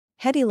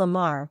Hedy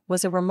Lamarr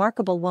was a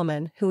remarkable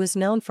woman who is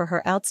known for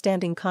her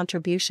outstanding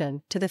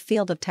contribution to the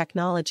field of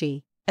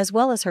technology, as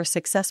well as her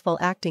successful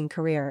acting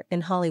career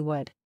in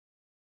Hollywood.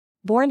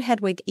 Born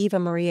Hedwig Eva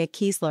Maria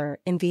Kiesler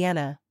in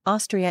Vienna,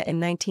 Austria in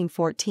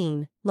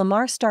 1914,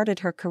 Lamarr started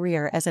her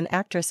career as an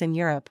actress in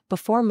Europe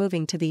before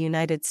moving to the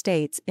United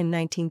States in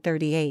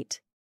 1938.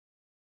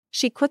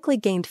 She quickly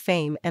gained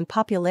fame and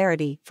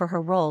popularity for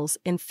her roles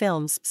in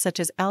films such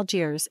as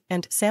Algiers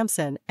and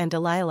Samson and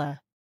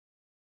Delilah.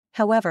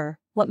 However,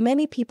 what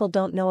many people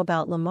don't know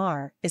about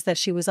Lamarr is that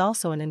she was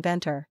also an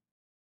inventor.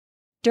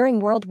 During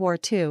World War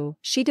II,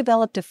 she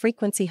developed a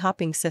frequency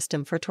hopping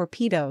system for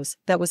torpedoes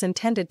that was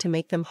intended to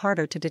make them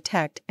harder to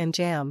detect and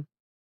jam.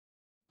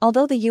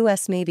 Although the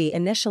U.S. Navy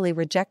initially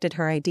rejected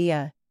her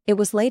idea, it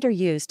was later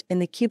used in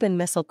the Cuban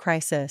Missile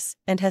Crisis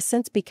and has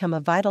since become a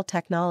vital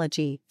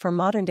technology for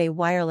modern-day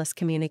wireless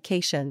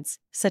communications,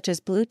 such as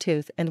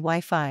Bluetooth and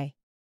Wi-Fi.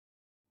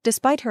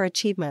 Despite her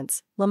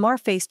achievements, Lamarr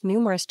faced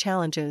numerous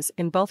challenges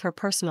in both her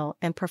personal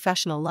and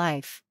professional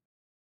life.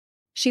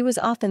 She was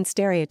often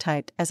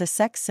stereotyped as a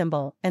sex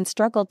symbol and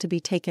struggled to be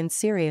taken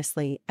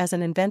seriously as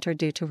an inventor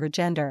due to her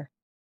gender.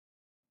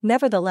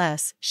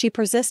 Nevertheless, she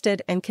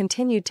persisted and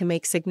continued to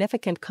make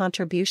significant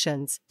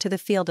contributions to the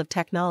field of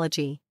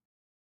technology.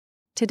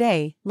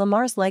 Today,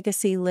 Lamarr's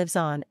legacy lives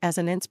on as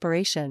an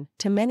inspiration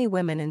to many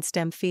women in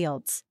STEM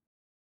fields.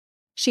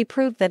 She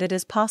proved that it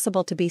is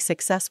possible to be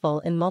successful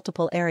in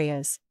multiple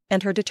areas,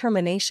 and her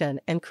determination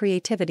and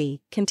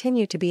creativity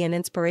continue to be an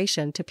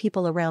inspiration to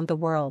people around the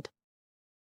world.